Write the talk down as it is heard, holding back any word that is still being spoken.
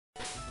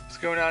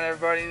What's going on,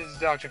 everybody? This is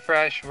Dr.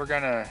 Fresh. We're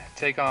gonna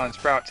take on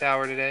Sprout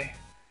Tower today.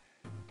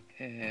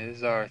 And this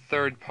is our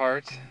third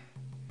part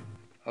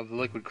of the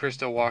Liquid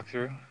Crystal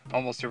walkthrough.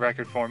 Almost a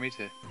record for me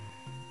to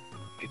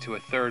get to a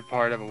third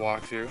part of a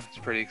walkthrough. It's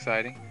pretty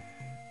exciting.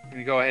 We're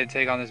gonna go ahead and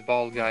take on this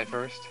bald guy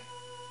first.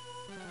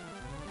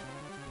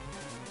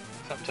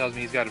 Something tells me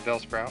he's got a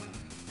Bellsprout.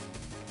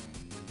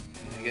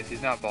 I guess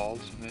he's not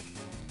bald, but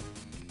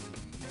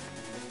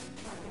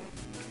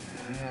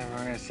we're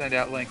gonna send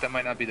out Link. That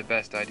might not be the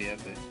best idea,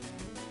 but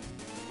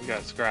we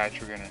got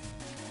Scratch. We're gonna.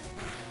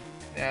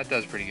 Yeah, it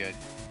does pretty good.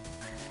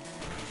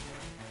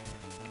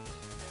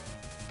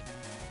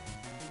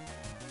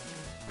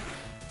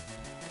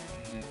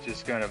 And it's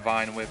just gonna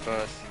Vine Whip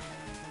us.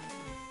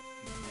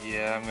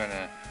 Yeah, I'm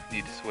gonna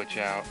need to switch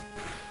out.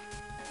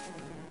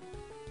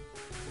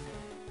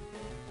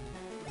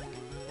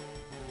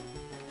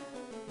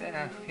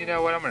 Yeah, you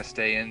know what? I'm gonna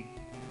stay in.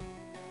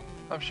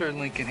 I'm sure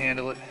Link can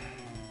handle it.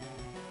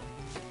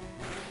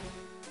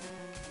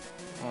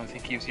 As long as he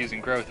keeps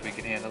using growth, we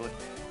can handle it.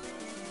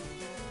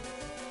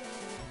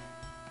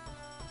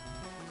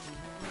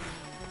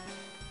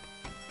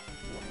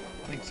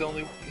 He's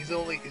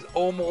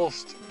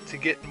almost to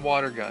getting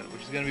Water Gun,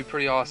 which is gonna be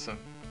pretty awesome.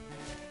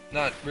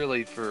 Not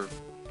really for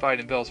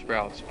fighting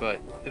Bellsprouts,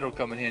 but it'll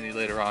come in handy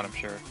later on, I'm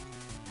sure.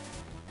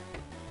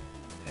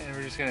 And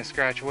we're just gonna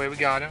scratch away. We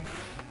got him.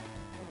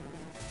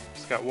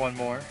 Just got one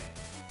more.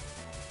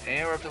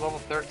 And we're up to level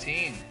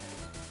 13.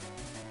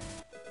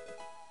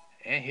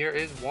 And here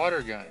is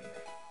Water Gun.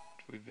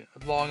 We've been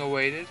long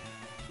awaited.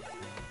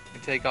 We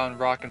can take on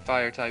rock and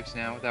fire types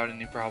now without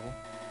any problem.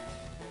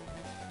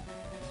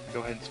 Go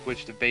ahead and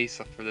switch to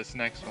base for this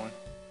next one.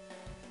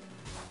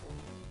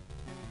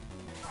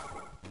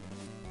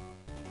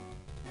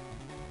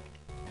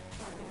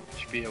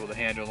 Should be able to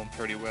handle them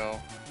pretty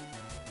well.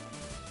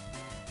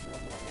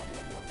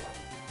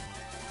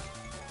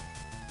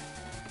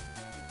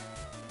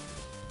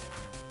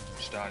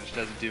 Astonish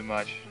doesn't do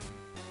much.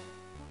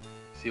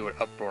 See what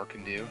Uproar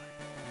can do.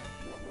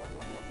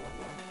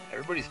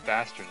 Everybody's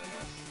faster than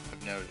us,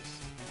 I've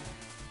noticed.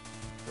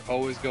 We're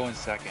always going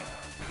second.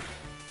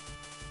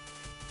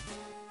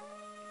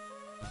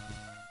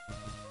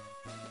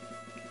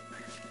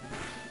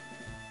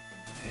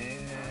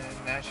 And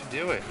that should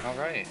do it.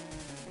 Alright.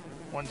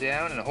 One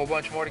down and a whole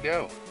bunch more to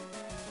go.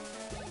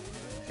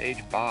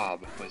 Sage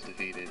Bob was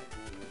defeated.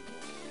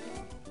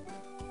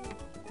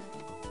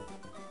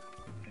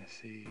 Let's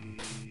see.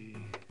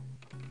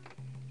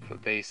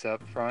 Put base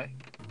up front.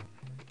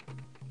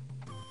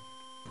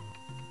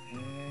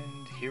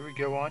 And here we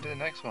go on to the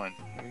next one.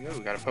 There we go.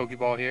 We got a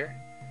Pokeball here.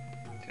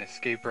 An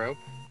escape rope.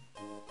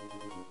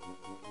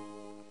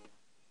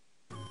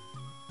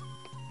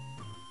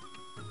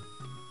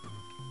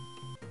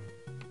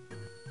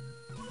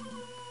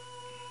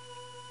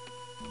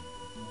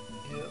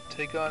 Yep,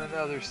 take on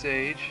another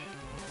Sage.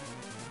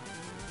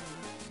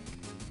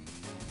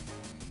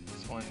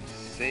 This one's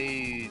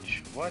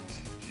Sage. What?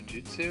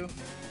 Jujutsu?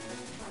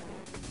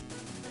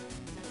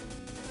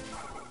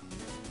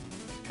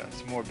 Got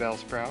some more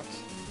Bellsprouts.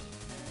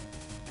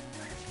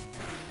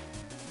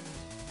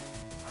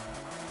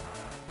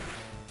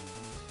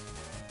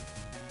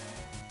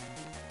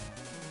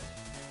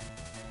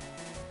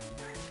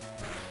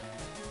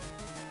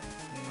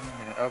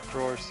 And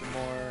Uproar some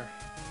more.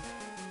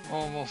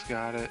 Almost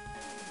got it.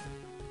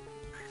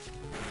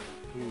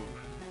 Ooh.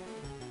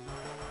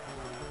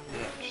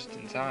 Yeah, just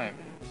in time.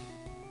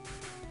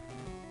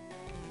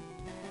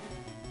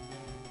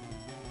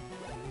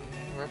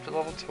 And we're up to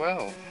level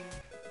 12.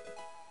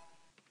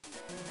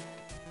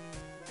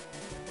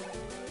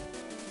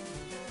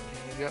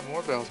 And we got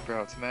more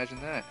Bellsprouts, imagine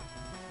that.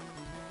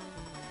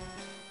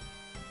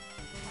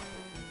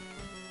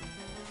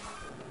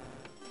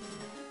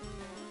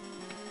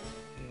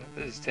 Yeah,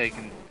 this is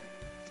taking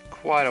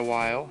quite a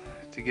while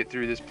to get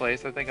through this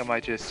place. I think I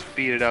might just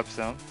speed it up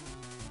some.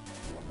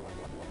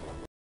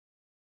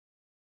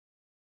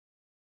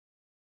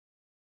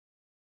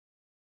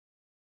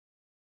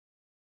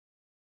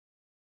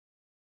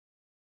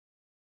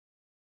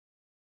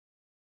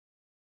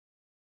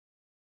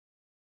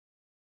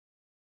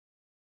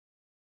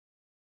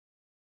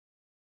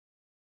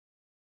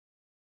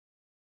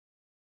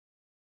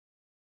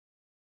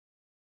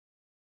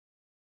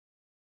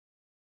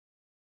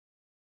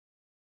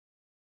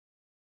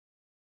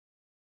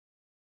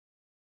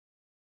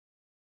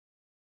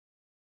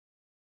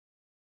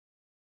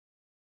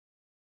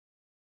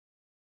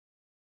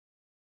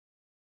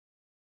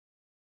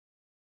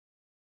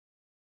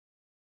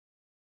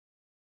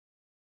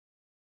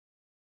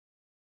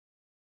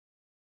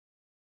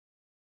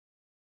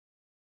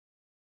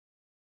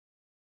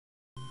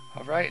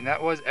 Alright, and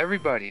that was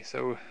everybody.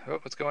 So,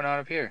 what's going on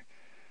up here?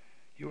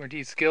 You are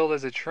indeed skilled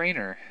as a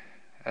trainer.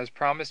 As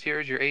promised, here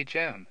is your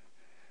HM.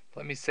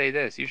 Let me say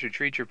this, you should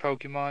treat your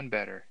Pokemon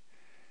better.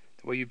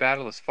 The way you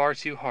battle is far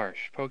too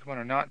harsh. Pokemon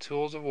are not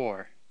tools of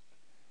war.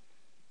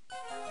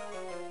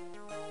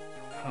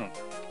 Huh.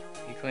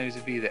 He claims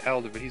to be the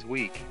elder, but he's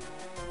weak.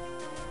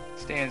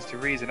 stands to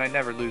reason. I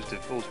never lose to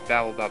fools who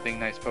babble about being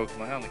nice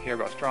Pokemon. I only care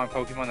about strong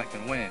Pokemon that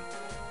can win.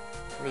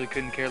 I really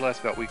couldn't care less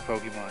about weak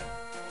Pokemon.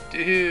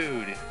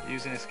 Dude,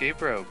 use an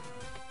escape rope.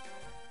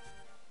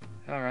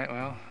 Alright,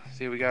 well,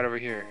 see what we got over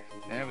here.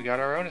 And we got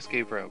our own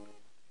escape rope.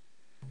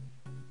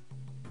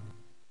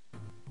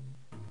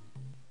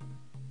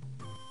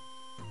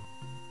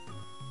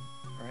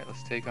 Alright,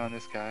 let's take on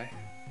this guy.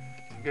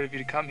 So good of you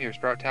to come here.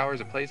 Sprout Tower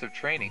is a place of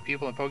training.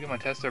 People in Pokemon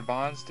test their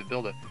bonds to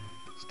build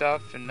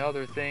stuff and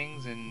other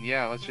things. And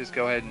yeah, let's just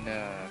go ahead and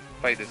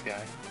fight this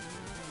guy.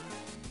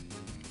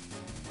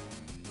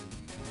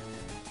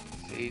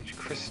 Sage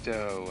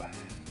Cristo.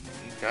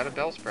 He's got a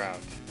Bellsprout.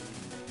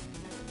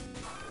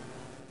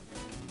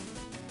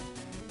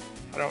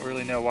 I don't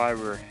really know why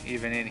we're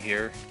even in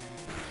here.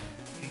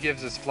 He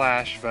gives us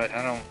Flash, but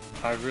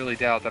I really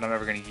doubt that I'm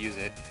ever going to use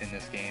it in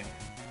this game.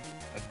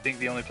 I think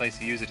the only place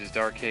to use it is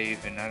Dark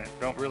Cave, and I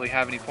don't really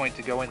have any point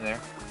to go in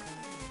there.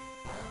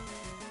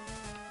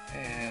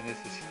 And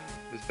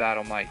this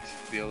battle might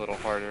be a little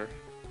harder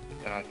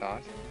than I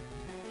thought.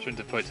 Shouldn't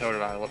have put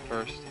Totodile up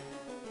first.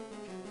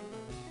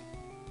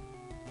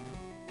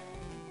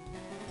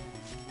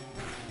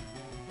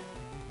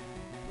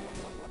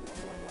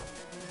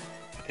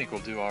 I think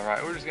we'll do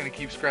alright. We're just going to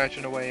keep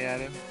scratching away at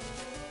him.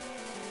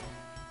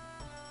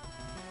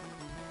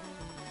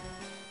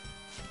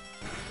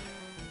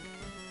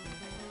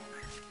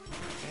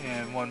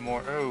 And one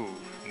more. Oh,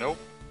 nope.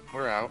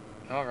 We're out.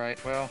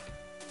 Alright, well.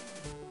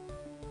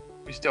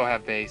 We still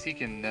have base. He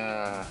can,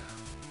 I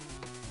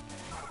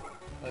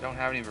don't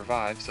have any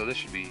revives, so this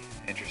should be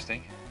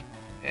interesting.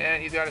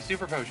 And he's got a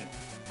super potion.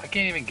 I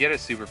can't even get a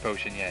super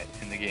potion yet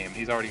in the game.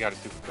 He's already got a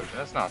super potion.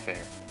 That's not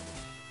fair.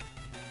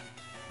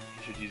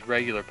 Should use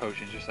regular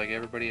potions just like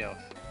everybody else.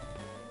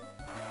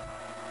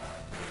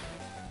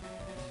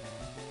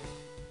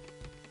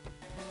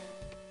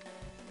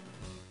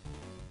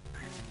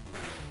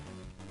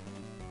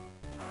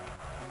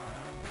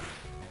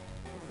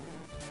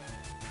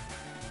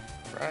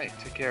 Right,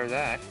 took care of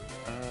that.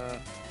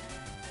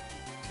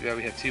 Too bad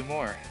we have two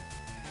more.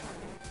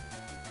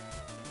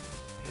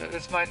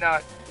 This might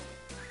not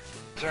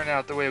turn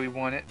out the way we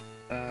want it.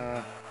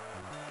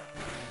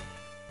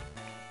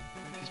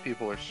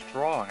 People are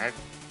strong. I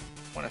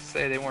want to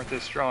say they weren't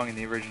this strong in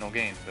the original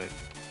game, but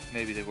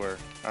maybe they were.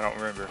 I don't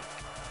remember.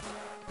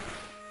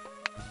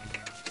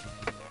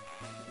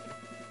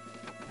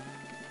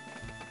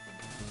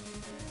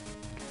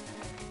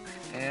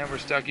 And we're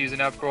stuck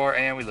using Uproar,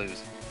 and we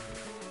lose.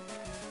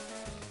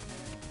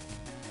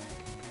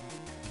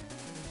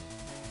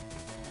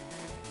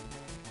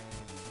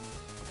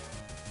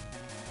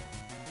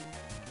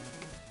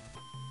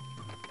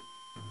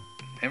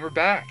 And we're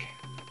back.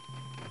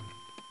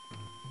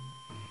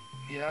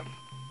 Yep.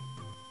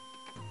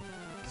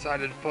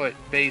 Decided to put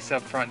base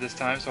up front this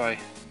time so I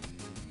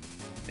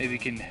maybe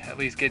can at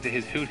least get to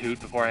his Hoot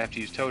before I have to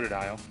use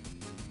Totodile.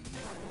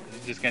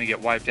 He's just going to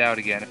get wiped out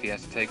again if he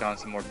has to take on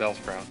some more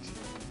Bellsprouts.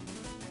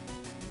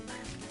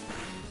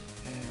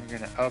 And we're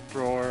going to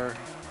Uproar.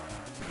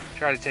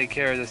 Try to take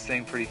care of this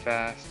thing pretty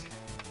fast.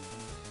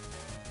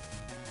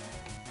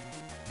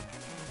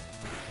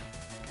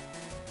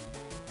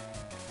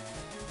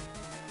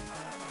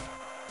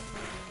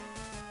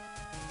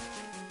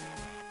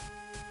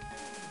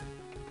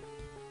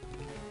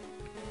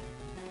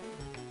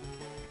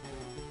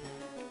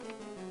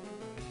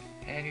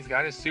 And he's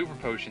got his super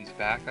potions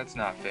back. That's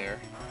not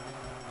fair.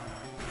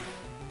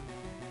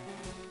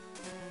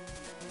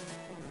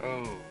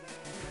 Oh.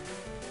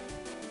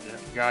 Yep,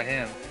 got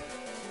him.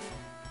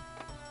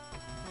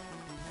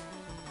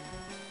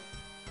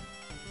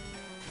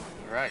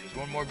 Alright, just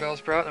one more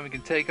Bellsprout, then we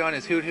can take on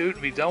his Hoot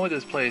and be done with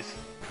this place.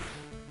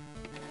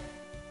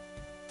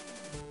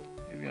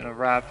 He's gonna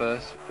wrap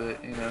us,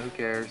 but you know, who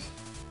cares?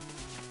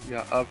 We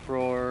got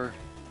Uproar.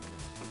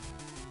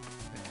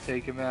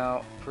 Take him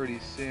out pretty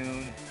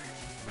soon.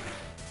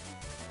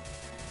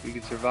 We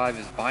can survive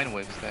his Vine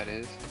Whips, that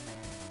is.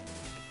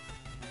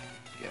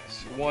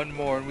 Yes, one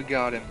more and we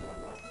got him.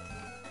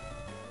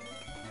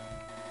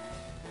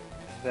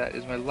 That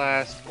is my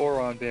last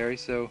Oron Berry,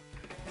 so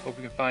hope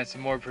we can find some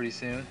more pretty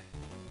soon.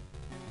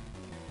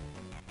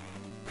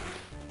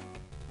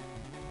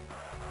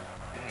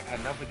 Man, I've had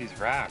enough with these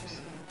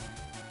wraps.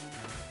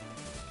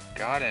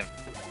 Got him.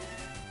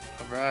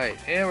 Alright,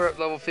 and we're at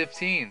level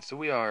 15, so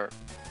we are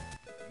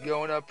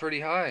going up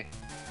pretty high.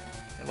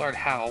 I learned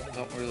Howl,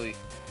 don't really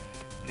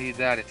need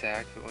that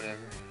attack, but whatever.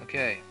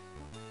 Okay.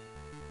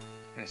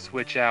 Gonna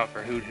switch out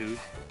for Hoot.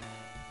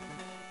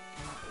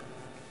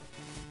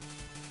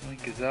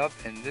 Link is up,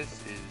 and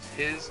this is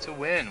his to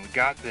win. We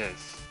got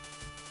this.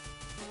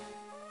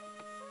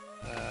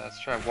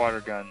 Let's try Water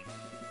Gun.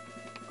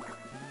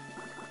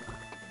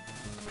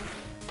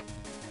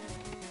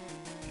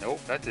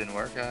 Nope, that didn't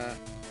work. I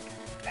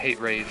hate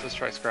Rage. Let's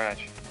try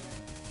Scratch.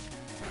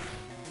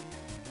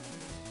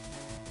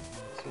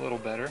 It's a little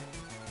better.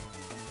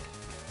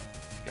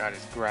 Got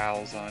his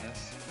growls on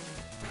us.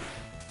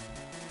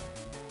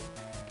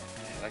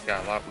 Yeah, that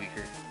got a lot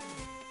weaker.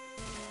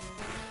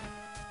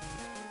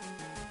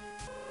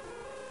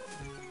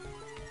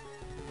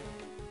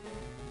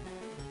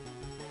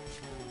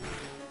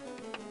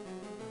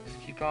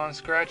 Keep on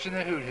scratching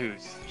the Hoot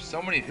Hoots. There's so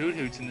many Hoot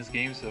Hoots in this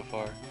game so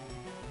far.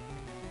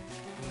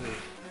 Really.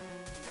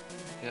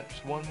 Yeah,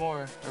 just one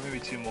more, or maybe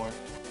two more.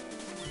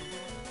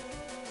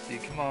 Let's see,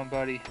 come on,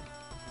 buddy.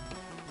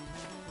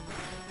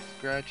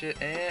 Scratch it,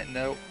 and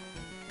nope.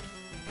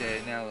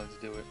 Okay, now let's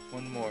do it.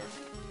 One more.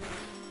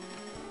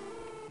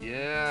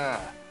 Yeah,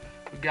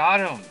 we got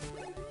him.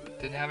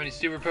 Didn't have any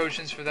super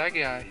potions for that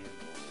guy.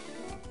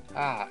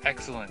 Ah,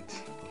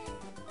 excellent.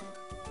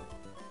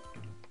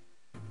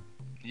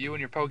 You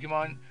and your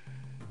Pokemon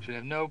should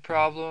have no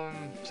problem.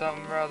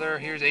 Something or other.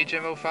 Here's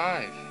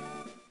HM05.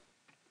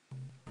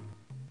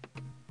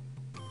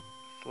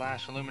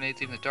 Flash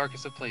illuminates even the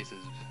darkest of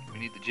places. We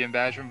need the gym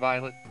badge from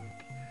Violet.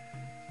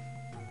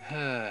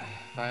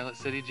 Violet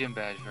City gym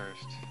badge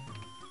first.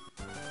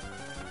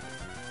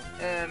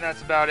 And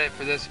that's about it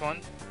for this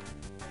one.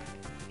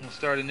 We'll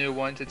start a new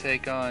one to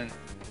take on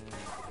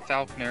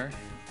Falkner.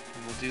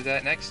 We'll do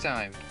that next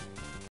time.